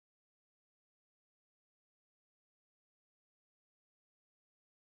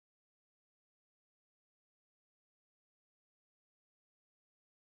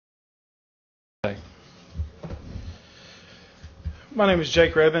My name is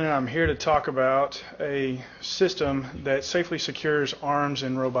Jake Redmond, and I'm here to talk about a system that safely secures arms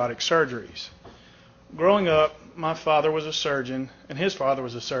in robotic surgeries. Growing up, my father was a surgeon, and his father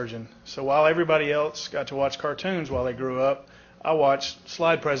was a surgeon. So while everybody else got to watch cartoons while they grew up, I watched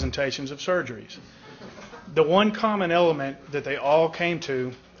slide presentations of surgeries. The one common element that they all came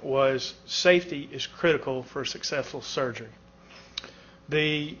to was safety is critical for successful surgery.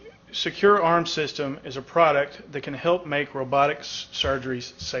 The Secure Arm System is a product that can help make robotic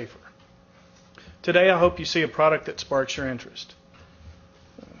surgeries safer. Today I hope you see a product that sparks your interest.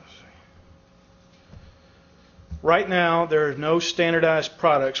 Right now there are no standardized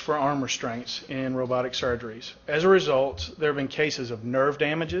products for arm restraints in robotic surgeries. As a result, there have been cases of nerve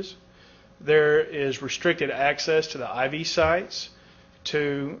damages. There is restricted access to the IV sites,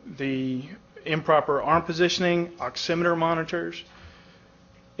 to the improper arm positioning, oximeter monitors,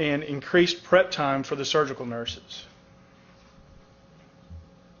 and increased prep time for the surgical nurses.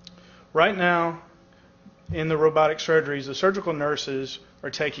 Right now, in the robotic surgeries, the surgical nurses are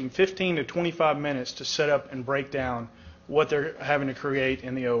taking 15 to 25 minutes to set up and break down what they're having to create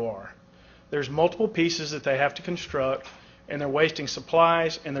in the OR. There's multiple pieces that they have to construct, and they're wasting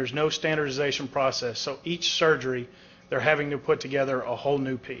supplies, and there's no standardization process. So each surgery, they're having to put together a whole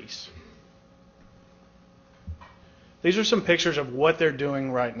new piece. These are some pictures of what they're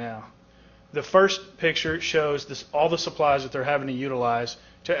doing right now. The first picture shows all the supplies that they're having to utilize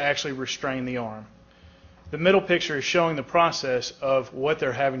to actually restrain the arm. The middle picture is showing the process of what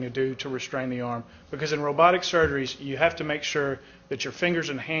they're having to do to restrain the arm, because in robotic surgeries you have to make sure that your fingers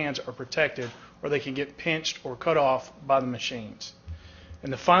and hands are protected or they can get pinched or cut off by the machines.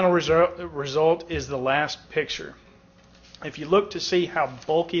 And the final result is the last picture. If you look to see how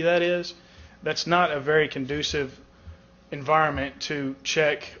bulky that is, that's not a very conducive environment to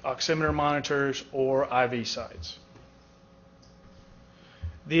check oximeter monitors or IV sites.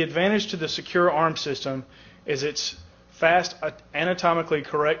 The advantage to the Secure Arm System is its fast, anatomically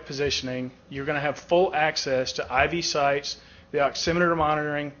correct positioning. You're going to have full access to IV sites, the oximeter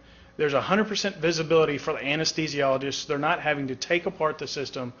monitoring. There's 100% visibility for the anesthesiologists. They're not having to take apart the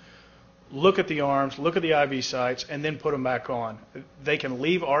system, look at the arms, look at the IV sites, and then put them back on. They can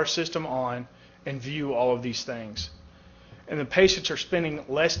leave our system on and view all of these things. And the patients are spending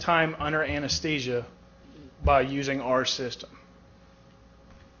less time under anesthesia by using our system.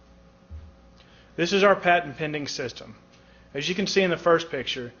 This is our patent pending system. As you can see in the first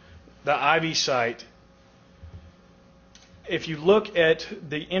picture, the IV site, if you look at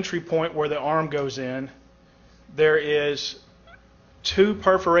the entry point where the arm goes in, there is two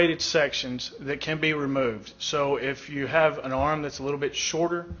perforated sections that can be removed. So if you have an arm that's a little bit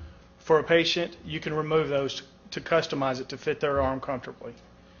shorter for a patient, you can remove those to customize it to fit their arm comfortably.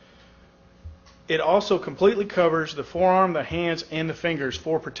 It also completely covers the forearm, the hands, and the fingers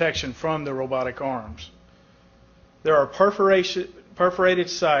for protection from the robotic arms. There are perforated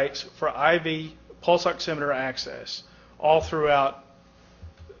sites for IV pulse oximeter access all throughout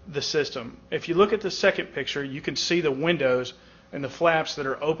the system. If you look at the second picture, you can see the windows and the flaps that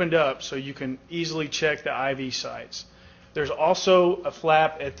are opened up so you can easily check the IV sites. There's also a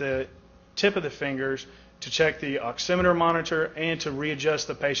flap at the tip of the fingers to check the oximeter monitor and to readjust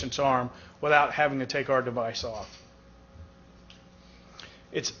the patient's arm without having to take our device off.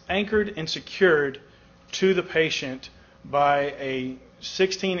 It's anchored and secured to the patient by a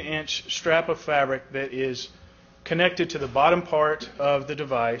 16-inch strap of fabric that is connected to the bottom part of the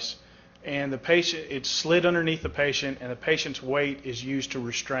device, and it's slid underneath the patient, and the patient's weight is used to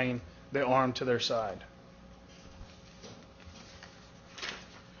restrain the arm to their side.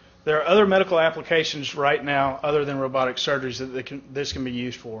 There are other medical applications right now other than robotic surgeries that this can be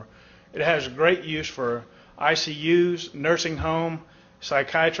used for. It has great use for ICUs, nursing home,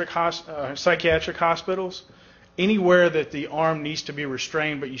 psychiatric hospitals, anywhere that the arm needs to be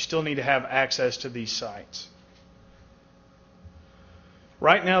restrained but you still need to have access to these sites.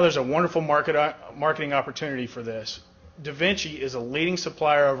 Right now there's a wonderful marketing opportunity for this. Da Vinci is a leading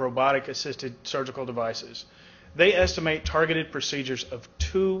supplier of robotic-assisted surgical devices. They estimate targeted procedures of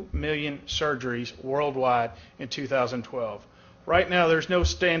 2 million surgeries worldwide in 2012. Right now, there's no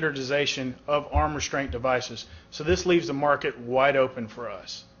standardization of arm restraint devices, so this leaves the market wide open for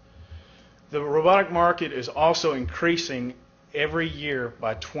us. The robotic market is also increasing every year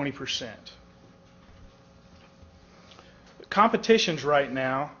by 20%. Competitions right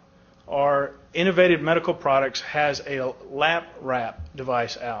now are Innovative Medical Products has a lap wrap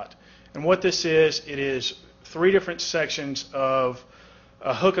device out. And what this is, it is 3 different sections of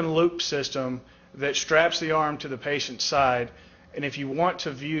a hook and loop system that straps the arm to the patient's side. And if you want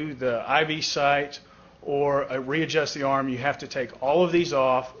to view the IV site or readjust the arm, you have to take all of these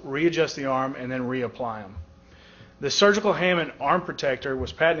off, readjust the arm, and then reapply them. The surgical Hammond arm protector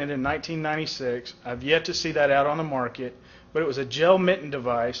was patented in 1996. I've yet to see that out on the market, but it was a gel mitten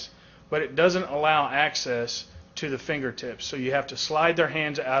device, but it doesn't allow access to the fingertips. So you have to slide their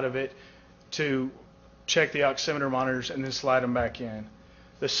hands out of it to check the oximeter monitors and then slide them back in.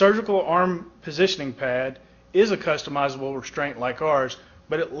 The surgical arm positioning pad is a customizable restraint like ours,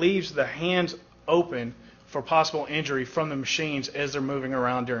 but it leaves the hands open for possible injury from the machines as they're moving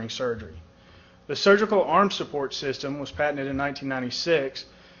around during surgery. The surgical arm support system was patented in 1996,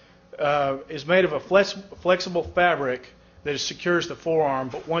 is made of a flexible fabric that secures the forearm,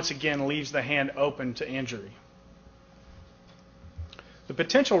 but once again leaves the hand open to injury. The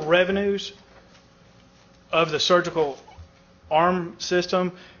potential revenues of the surgical arm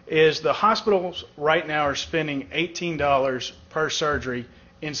system is the hospitals right now are spending $18 per surgery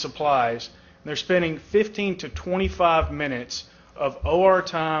in supplies. They're spending 15 to 25 minutes of OR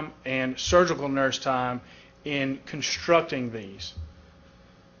time and surgical nurse time in constructing these.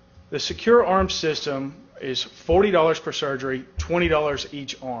 The secure arm system is $40 per surgery, $20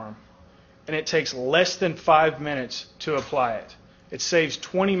 each arm, and it takes less than 5 minutes to apply it. It saves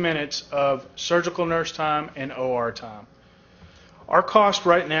 20 minutes of surgical nurse time and OR time. Our cost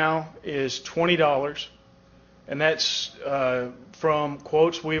right now is $20, and that's from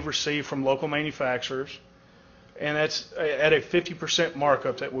quotes we've received from local manufacturers, and that's at a 50%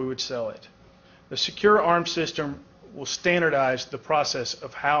 markup that we would sell it. The secure arm system will standardize the process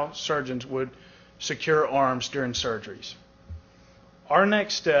of how surgeons would secure arms during surgeries. Our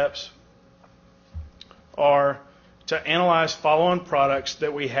next steps are to analyze follow-on products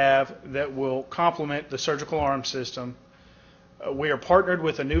that we have that will complement the surgical arm system. We are partnered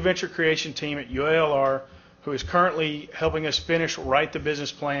with a new venture creation team at UALR who is currently helping us write the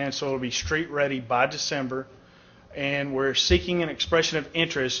business plan so it'll be street ready by December. And we're seeking an expression of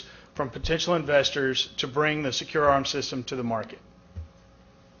interest from potential investors to bring the secure arm system to the market.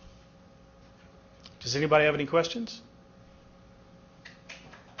 Does anybody have any questions?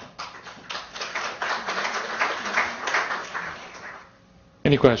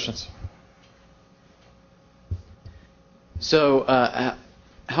 Any questions? So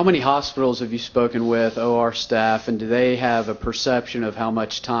how many hospitals have you spoken with, OR staff, and do they have a perception of how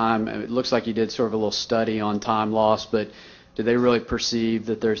much time? It looks like you did sort of a little study on time loss, but do they really perceive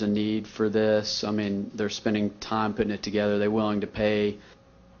that there's a need for this? I mean, they're spending time putting it together. Are they willing to pay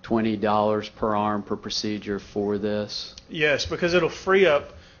 $20 per arm per procedure for this? Yes, because it'll free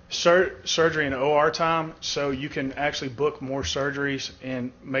up surgery and OR time, so you can actually book more surgeries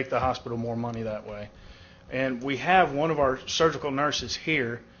and make the hospital more money that way. And we have one of our surgical nurses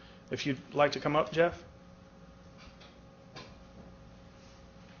here. If you'd like to come up, Jeff.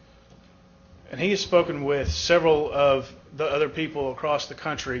 And he has spoken with several of the other people across the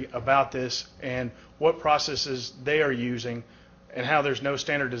country about this and what processes they are using and how there's no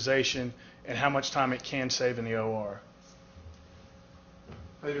standardization and how much time it can save in the OR.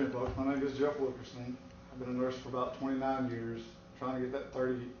 How you doing, folks? My name is Jeff Wilkerson. I've been a nurse for about 29 years, trying to get that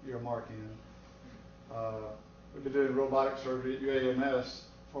 30-year mark in. We've been doing robotic surgery at UAMS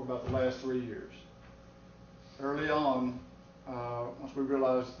for about the last 3 years. Early on, once we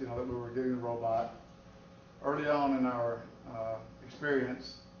realized that we were getting the robot, early on in our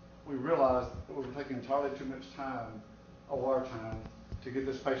experience, we realized that we were taking entirely too much time, OR time, to get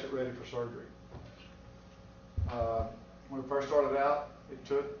this patient ready for surgery. When we first started out, it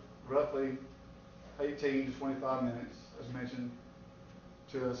took roughly 18 to 25 minutes, as mentioned,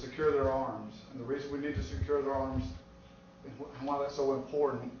 to secure their arms. And the reason we need to secure their arms and why that's so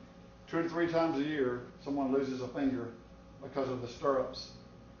important, 2 to 3 times a year, someone loses a finger because of the stirrups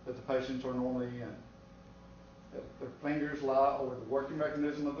that the patients are normally in. Their fingers lie over the working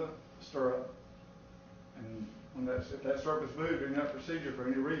mechanism of the stirrup, and if that stirrup is moved in that procedure for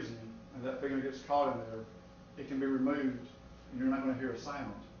any reason, and that finger gets caught in there, it can be removed, and you're not going to hear a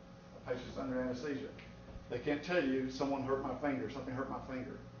sound. The patient's under anesthesia. They can't tell you, someone hurt my finger, something hurt my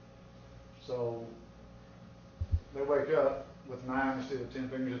finger. So they wake up with 9 instead of 10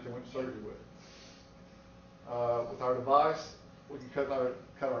 fingers that they went to surgery with. With our device, we can cut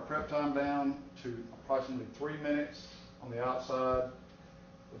our prep time down to approximately 3 minutes on the outside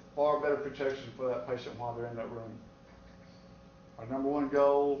with far better protection for that patient while they're in that room. Our number one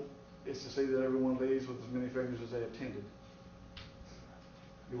goal is to see that everyone leaves with as many fingers as they attended.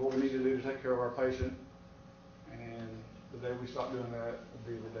 Do what we need to do to take care of our patient, and the day we stop doing that will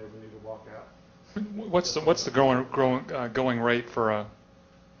be the day we need to walk out. What's the going rate for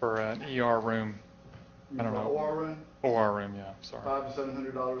an ER room? I don't know. OR room? OR room, yeah. Sorry. $500 to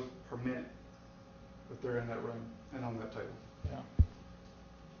 $700 per minute. if they're in that room and on that table. Yeah.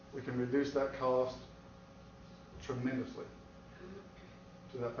 We can reduce that cost tremendously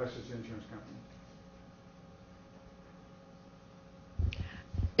to that patient's insurance company.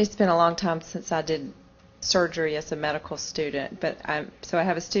 It's been a long time since I did surgery as a medical student, but so I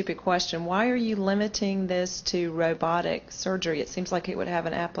have a stupid question. Why are you limiting this to robotic surgery? It seems like it would have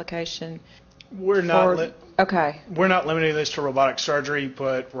an application. We're not Okay. we're not limiting this to robotic surgery,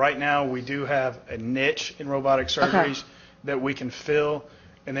 but right now we do have a niche in robotic surgeries that we can fill,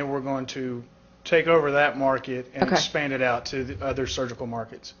 and then we're going to take over that market and expand it out to the other surgical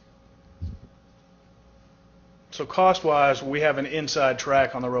markets. So cost-wise, we have an inside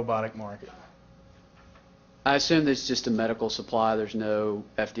track on the robotic market. I assume it's just a medical supply. There's no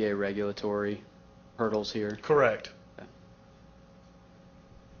FDA regulatory hurdles here. Correct.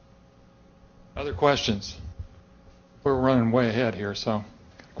 Other questions? We're running way ahead here, so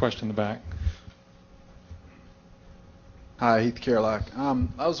question in the back. Hi, Heath Carlock.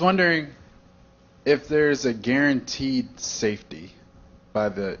 I was wondering if there's a guaranteed safety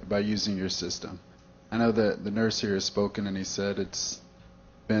by using your system. I know that the nurse here has spoken, and he said it's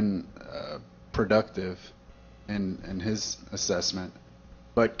been productive in his assessment.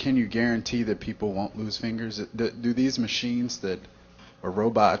 But can you guarantee that people won't lose fingers? Do these machines or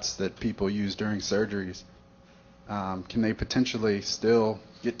robots that people use during surgeries, can they potentially still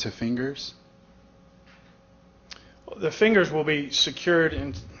get to fingers? The fingers will be secured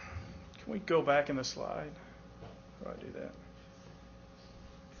in. Can we go back in the slide? How do I do that?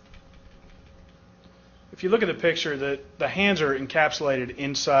 If you look at the picture, the hands are encapsulated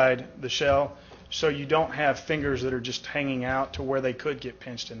inside the shell, so you don't have fingers that are just hanging out to where they could get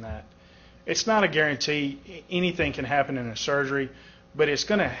pinched in that. It's not a guarantee. Anything can happen in a surgery, but it's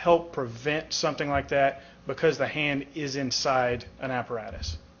going to help prevent something like that because the hand is inside an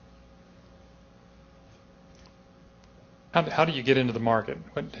apparatus. How do you get into the market?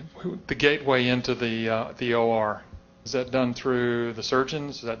 The gateway into the OR, is that done through the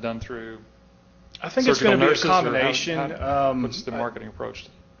surgeons? Is that done through I think it's going to be a combination. What's the marketing approach?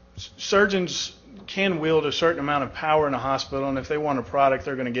 Surgeons can wield a certain amount of power in a hospital, and if they want a product,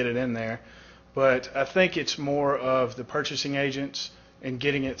 they're going to get it in there. But I think it's more of the purchasing agents and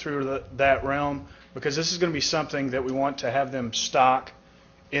getting it through that realm, because this is going to be something that we want to have them stock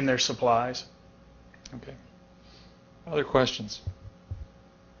in their supplies. Okay. Other questions?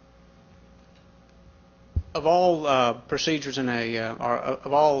 Of all procedures in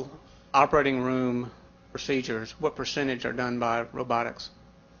of all operating room procedures, what percentage are done by robotics?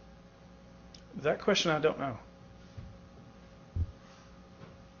 That question I don't know.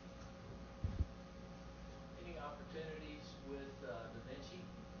 Any opportunities with Da Vinci?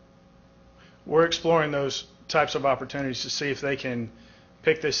 We're exploring those types of opportunities to see if they can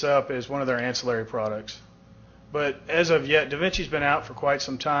pick this up as one of their ancillary products. But as of yet, Da Vinci's been out for quite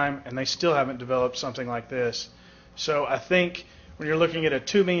some time, and they still haven't developed something like this. So I think when you're looking at a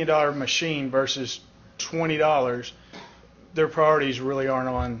 $2 million machine versus $20, their priorities really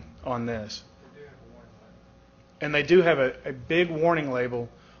aren't on this. And they do have a big warning label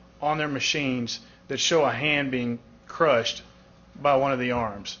on their machines that show a hand being crushed by one of the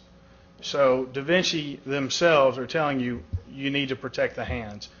arms. So Da Vinci themselves are telling you need to protect the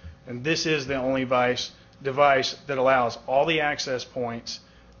hands. And this is the only device that allows all the access points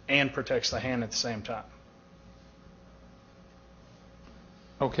and protects the hand at the same time.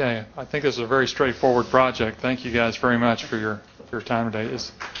 Okay, I think this is a very straightforward project. Thank you guys very much for your time today.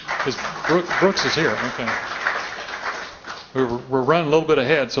 Brooks is here. Okay. We're running a little bit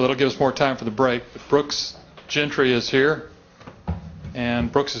ahead, so that'll give us more time for the break. But Brooks Gentry is here, and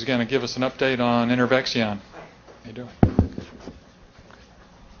Brooks is going to give us an update on Intervexion. How you doing?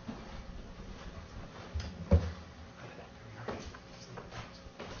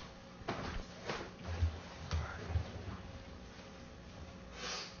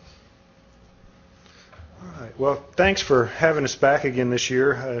 Well, thanks for having us back again this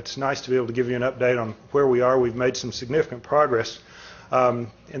year. It's nice to be able to give you an update on where we are. We've made some significant progress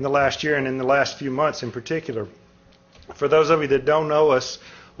in the last year and in the last few months in particular. For those of you that don't know us,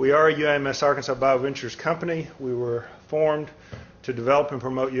 we are a UAMS Arkansas BioVentures company. We were formed to develop and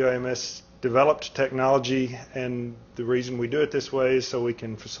promote UAMS developed technology, and the reason we do it this way is so we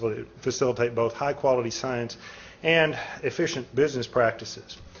can facilitate both high-quality science and efficient business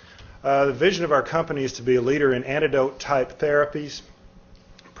practices. The vision of our company is to be a leader in antidote-type therapies,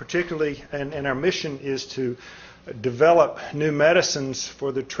 particularly, and our mission is to develop new medicines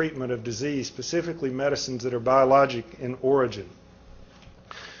for the treatment of disease, specifically medicines that are biologic in origin.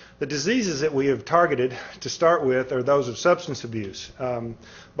 The diseases that we have targeted to start with are those of substance abuse,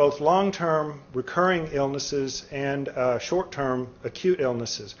 both long-term recurring illnesses and short-term acute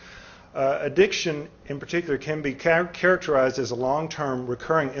illnesses. Addiction in particular can be characterized as a long-term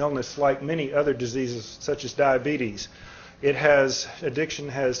recurring illness like many other diseases such as diabetes. Addiction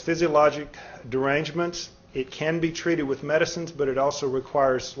has physiologic derangements. It can be treated with medicines, but it also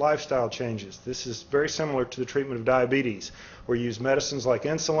requires lifestyle changes. This is very similar to the treatment of diabetes, where you use medicines like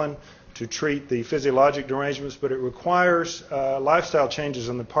insulin to treat the physiologic derangements, but it requires lifestyle changes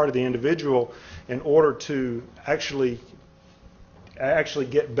on the part of the individual in order to actually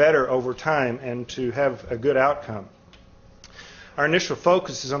get better over time and to have a good outcome. Our initial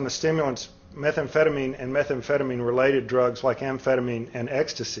focus is on the stimulants methamphetamine and methamphetamine-related drugs like amphetamine and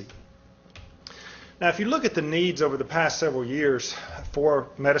ecstasy. Now, if you look at the needs over the past several years for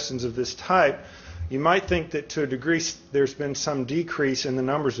medicines of this type, you might think that to a degree there's been some decrease in the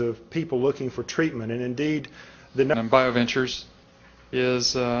numbers of people looking for treatment, and indeed the And BioVentures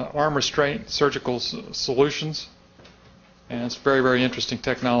is arm restraint surgical solutions, and it's very, very interesting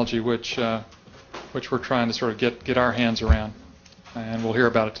technology which we're trying to sort of get our hands around, and we'll hear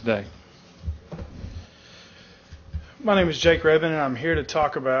about it today. My name is Jake Rebin, and I'm here to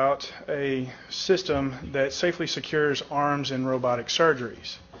talk about a system that safely secures arms in robotic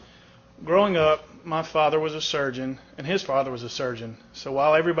surgeries. Growing up, my father was a surgeon, and his father was a surgeon. So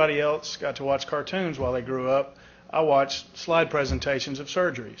while everybody else got to watch cartoons while they grew up, I watched slide presentations of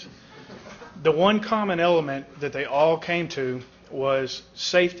surgeries. The one common element that they all came to was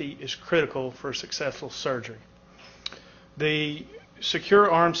safety is critical for successful surgery. The Secure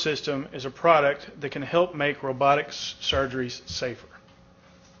Arm System is a product that can help make robotic surgeries safer.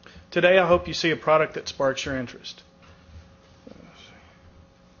 Today, I hope you see a product that sparks your interest.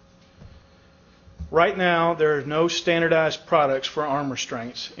 Right now, there are no standardized products for arm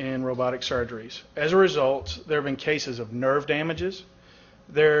restraints in robotic surgeries. As a result, there have been cases of nerve damages.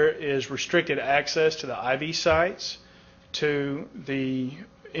 There is restricted access to the IV sites, to the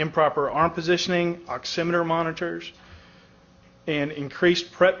improper arm positioning, oximeter monitors, and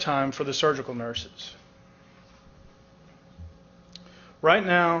increased prep time for the surgical nurses. Right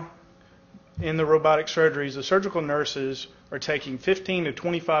now, in the robotic surgeries, the surgical nurses are taking 15 to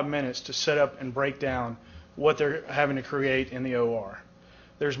 25 minutes to set up and break down what they're having to create in the OR.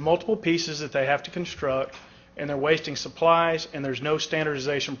 There's multiple pieces that they have to construct, and they're wasting supplies, and there's no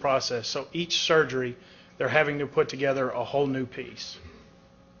standardization process. So each surgery, they're having to put together a whole new piece.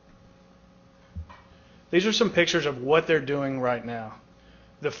 These are some pictures of what they're doing right now.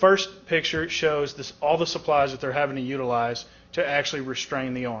 The first picture shows all the supplies that they're having to utilize to actually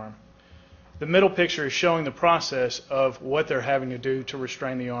restrain the arm. The middle picture is showing the process of what they're having to do to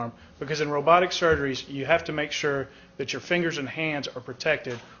restrain the arm, because in robotic surgeries, you have to make sure that your fingers and hands are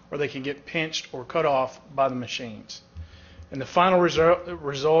protected or they can get pinched or cut off by the machines. And the final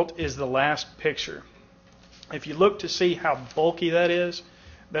result is the last picture. If you look to see how bulky that is,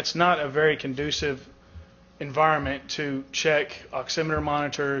 that's not a very conducive environment to check oximeter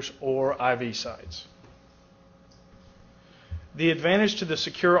monitors or IV sites. The advantage to the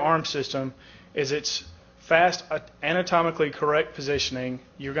Secure Arm System is its fast, anatomically correct positioning.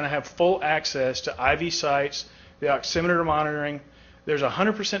 You're going to have full access to IV sites, the oximeter monitoring. There's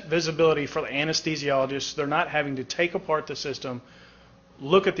 100% visibility for the anesthesiologists. They're not having to take apart the system,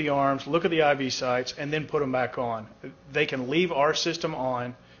 look at the arms, look at the IV sites, and then put them back on. They can leave our system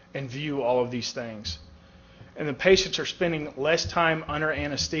on and view all of these things. And the patients are spending less time under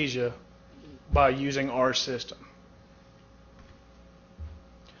anesthesia by using our system.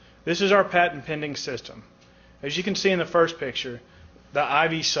 This is our patent pending system. As you can see in the first picture, the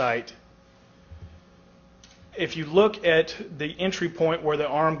IV site, if you look at the entry point where the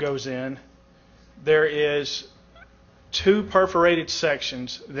arm goes in, there is 2 perforated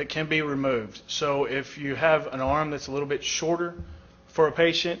sections that can be removed. So if you have an arm that's a little bit shorter for a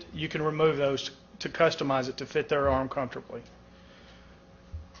patient, you can remove those to customize it to fit their arm comfortably.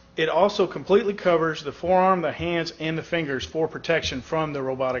 It also completely covers the forearm, the hands, and the fingers for protection from the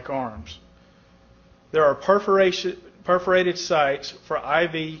robotic arms. There are perforated sites for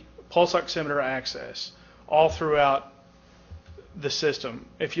IV pulse oximeter access all throughout the system.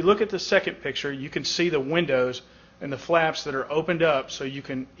 If you look at the second picture, you can see the windows and the flaps that are opened up so you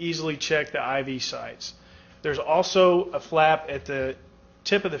can easily check the IV sites. There's also a flap at the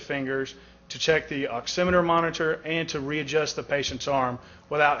tip of the fingers to check the oximeter monitor and to readjust the patient's arm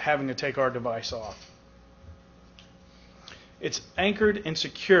without having to take our device off. It's anchored and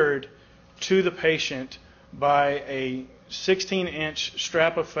secured to the patient by a 16-inch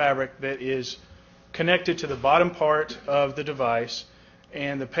strap of fabric that is connected to the bottom part of the device,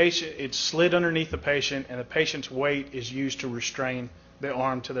 and the patient, it's slid underneath the patient, and the patient's weight is used to restrain the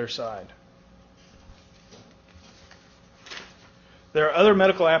arm to their side. There are other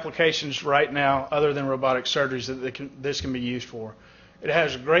medical applications right now other than robotic surgeries that this can be used for. It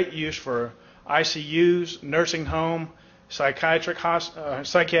has great use for ICUs, nursing home, psychiatric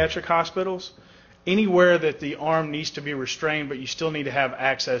hospitals, anywhere that the arm needs to be restrained, but you still need to have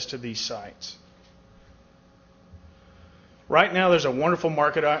access to these sites. Right now, there's a wonderful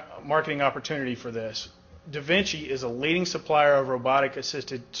marketing opportunity for this. Da Vinci is a leading supplier of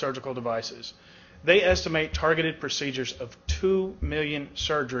robotic-assisted surgical devices. They estimate targeted procedures of 2 million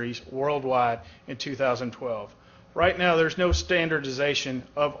surgeries worldwide in 2012. Right now, there's no standardization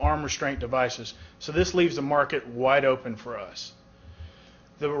of arm restraint devices, so this leaves the market wide open for us.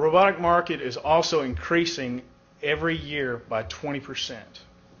 The robotic market is also increasing every year by 20%.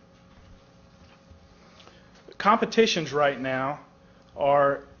 Competitions right now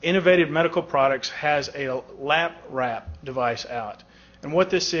are Innovative Medical Products has a lap wrap device out. And what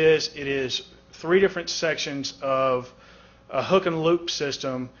this is, it is 3 different sections of a hook and loop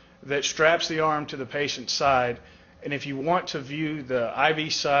system that straps the arm to the patient's side. And if you want to view the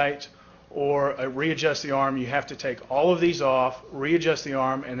IV site or readjust the arm, you have to take all of these off, readjust the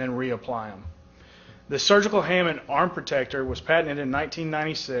arm, and then reapply them. The surgical Hammond arm protector was patented in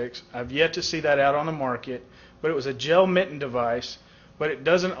 1996. I've yet to see that out on the market, but it was a gel mitten device, but it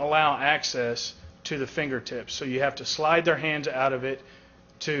doesn't allow access to the fingertips. So you have to slide their hands out of it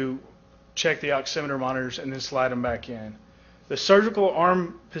to check the oximeter monitors and then slide them back in. The surgical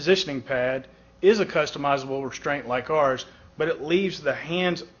arm positioning pad is a customizable restraint like ours, but it leaves the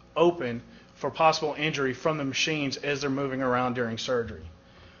hands open for possible injury from the machines as they're moving around during surgery.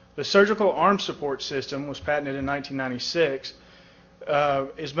 The surgical arm support system was patented in 1996,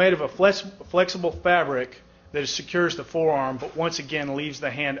 is made of a flexible fabric that secures the forearm, but once again leaves the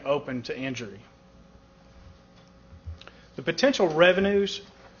hand open to injury. The potential revenues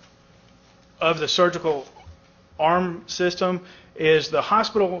of the surgical arm system is the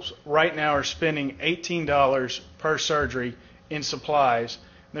hospitals right now are spending $18 per surgery in supplies.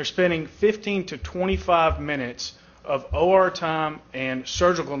 They're spending 15 to 25 minutes of OR time and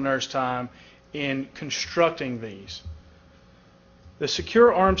surgical nurse time in constructing these. The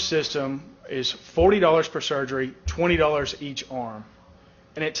secure arm system is $40 per surgery, $20 each arm,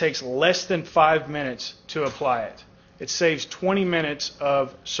 and it takes less than 5 minutes to apply it. It saves 20 minutes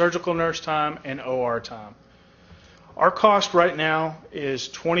of surgical nurse time and OR time. Our cost right now is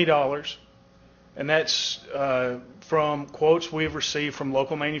 $20, and that's from quotes we've received from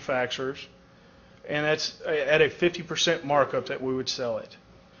local manufacturers, and that's at a 50% markup that we would sell it.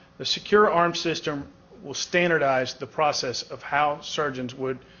 The secure arm system will standardize the process of how surgeons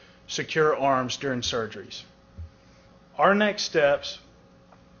would secure arms during surgeries. Our next steps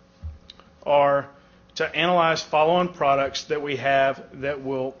are to analyze follow-on products that we have that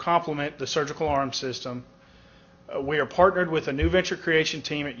will complement the surgical arm system. We are partnered with a new venture creation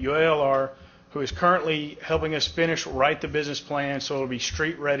team at UALR who is currently helping us write the business plan so it'll be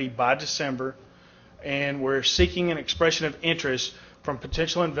street ready by December. And we're seeking an expression of interest from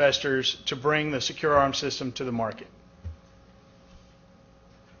potential investors to bring the secure arm system to the market.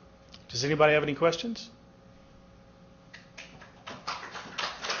 Does anybody have any questions?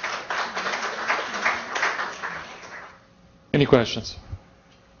 Any questions?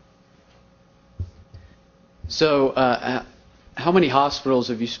 So, how many hospitals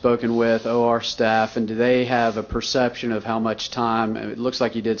have you spoken with, OR staff, and do they have a perception of how much time? It looks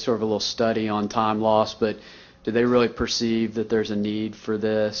like you did sort of a little study on time loss, but do they really perceive that there's a need for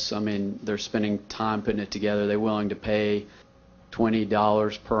this? I mean, they're spending time putting it together. Are they willing to pay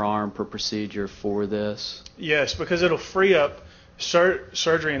 $20 per arm per procedure for this? Yes, because it'll free up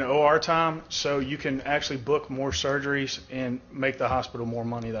surgery and OR time, so you can actually book more surgeries and make the hospital more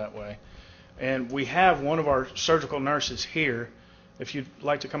money that way. And we have one of our surgical nurses here. If you'd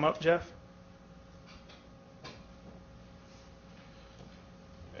like to come up, Jeff.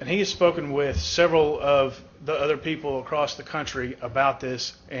 And he has spoken with several of the other people across the country about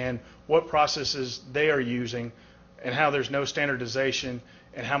this and what processes they are using and how there's no standardization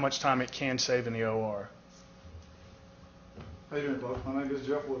and how much time it can save in the OR. How you doing, folks? My name is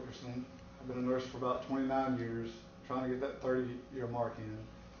Jeff Wilkerson. I've been a nurse for about 29 years, trying to get that 30-year mark in.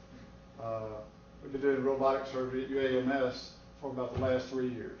 We've been doing robotic surgery at UAMS for about the last 3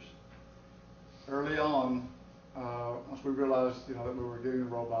 years. Early on, once we realized that we were getting a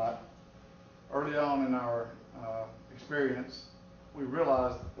robot, early on in our experience, we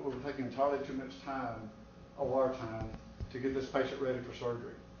realized that we were taking entirely too much time, OR time, to get this patient ready for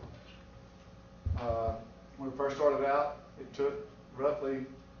surgery. When we first started out, it took roughly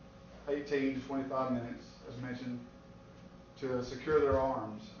 18 to 25 minutes, as mentioned, to secure their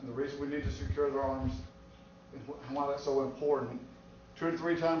arms. And the reason we need to secure their arms and why that's so important, 2 to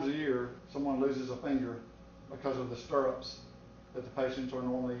 3 times a year, someone loses a finger because of the stirrups that the patients are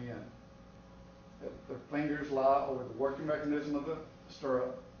normally in. Their fingers lie over the working mechanism of the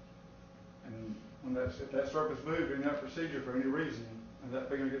stirrup, and if that stirrup is moved in that procedure for any reason, and that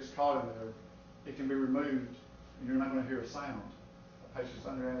finger gets caught in there, it can be removed, and you're not going to hear a sound. The patient's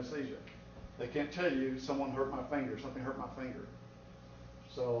under anesthesia. They can't tell you, someone hurt my finger, something hurt my finger.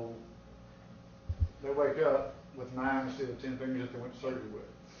 So they wake up with 9 instead of 10 fingers that they went to surgery with.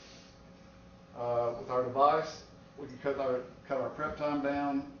 With our device, we can cut our prep time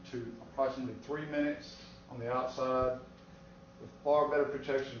down to approximately 3 minutes on the outside, with far better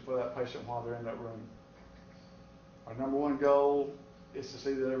protection for that patient while they're in that room. Our number one goal is to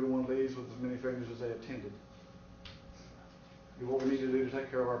see that everyone leaves with as many fingers as they attended. Do what we need to do to take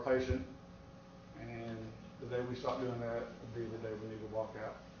care of our patient, and the day we stop doing that will be the day we need to walk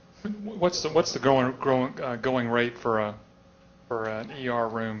out. What's the going rate for an ER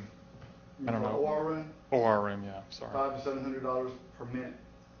room? I don't know. OR room? OR room, yeah. Sorry. $500 to $700 per minute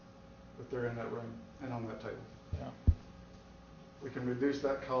if they're in that room and on that table. Yeah. We can reduce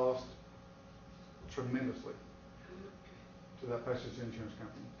that cost tremendously to that patient's insurance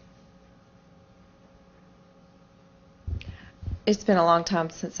company. It's been a long time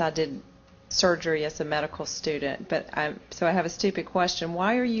since I did surgery as a medical student, but so I have a stupid question.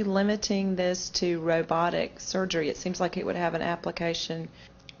 Why are you limiting this to robotic surgery? It seems like it would have an application.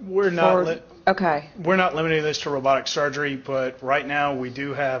 We're not We're not limiting this to robotic surgery, but right now we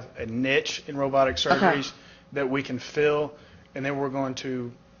do have a niche in robotic surgeries that we can fill, and then we're going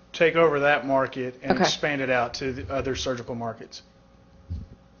to take over that market and expand it out to the other surgical markets.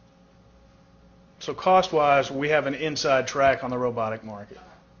 So cost-wise, we have an inside track on the robotic market.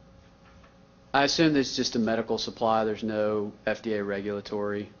 I assume this is just a medical supply. There's no FDA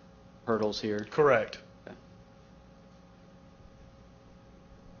regulatory hurdles here. Correct. Okay.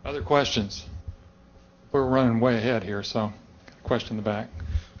 Other questions? We're running way ahead here, so question in the back.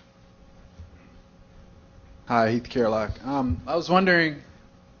 Hi, Heath Kerlock. I was wondering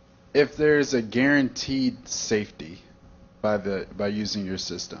if there's a guaranteed safety by using your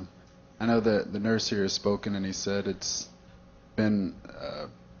system. I know that the nurse here has spoken, and he said it's been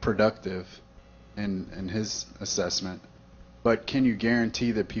productive in his assessment. But can you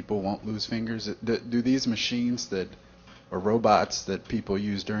guarantee that people won't lose fingers? Do these machines or robots that people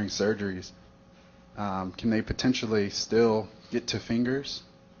use during surgeries, can they potentially still get to fingers?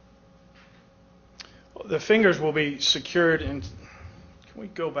 Well, the fingers will be secured in. Can we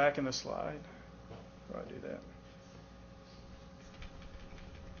go back in the slide? How do I do that?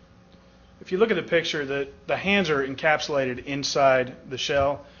 If you look at the picture, the hands are encapsulated inside the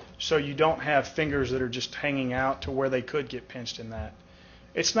shell, so you don't have fingers that are just hanging out to where they could get pinched in that.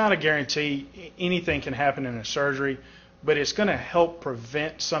 It's not a guarantee. Anything can happen in a surgery, but it's going to help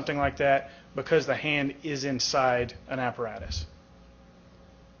prevent something like that because the hand is inside an apparatus.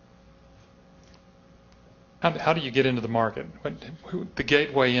 How do you get into the market? The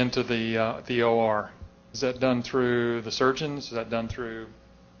gateway into the OR, is that done through the surgeons? Is that done through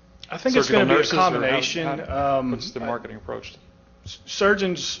I think it's going to be a combination. What's the marketing approach?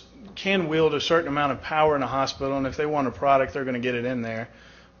 Surgeons can wield a certain amount of power in a hospital, and if they want a product, they're going to get it in there.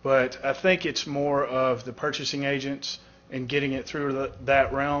 But I think it's more of the purchasing agents and getting it through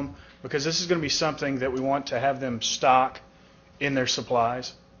that realm, because this is going to be something that we want to have them stock in their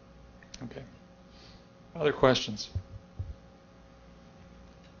supplies. Okay. Other questions?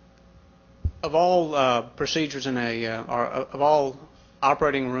 Of all procedures of all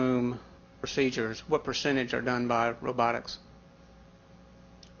operating room procedures, what percentage are done by robotics?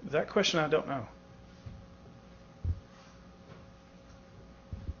 That question I don't know.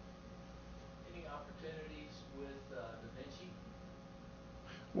 Any opportunities with Da Vinci?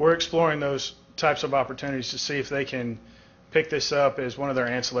 We're exploring those types of opportunities to see if they can pick this up as one of their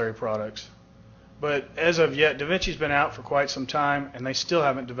ancillary products. But as of yet, Da Vinci's been out for quite some time, and they still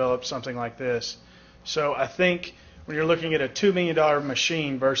haven't developed something like this. So I think when you're looking at a $2 million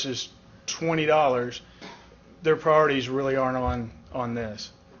machine versus $20, their priorities really aren't on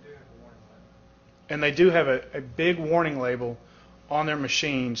this. And they do have a big warning label on their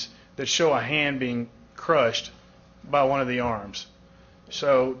machines that show a hand being crushed by one of the arms.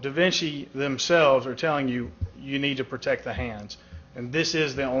 So Da Vinci themselves are telling you need to protect the hands. And this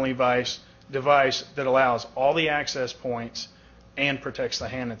is the only device that allows all the access points and protects the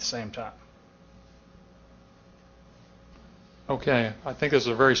hand at the same time. Okay, I think this is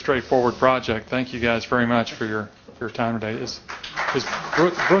a very straightforward project. Thank you guys very much for your time today.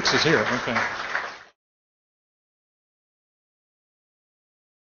 Brooks is here. Okay.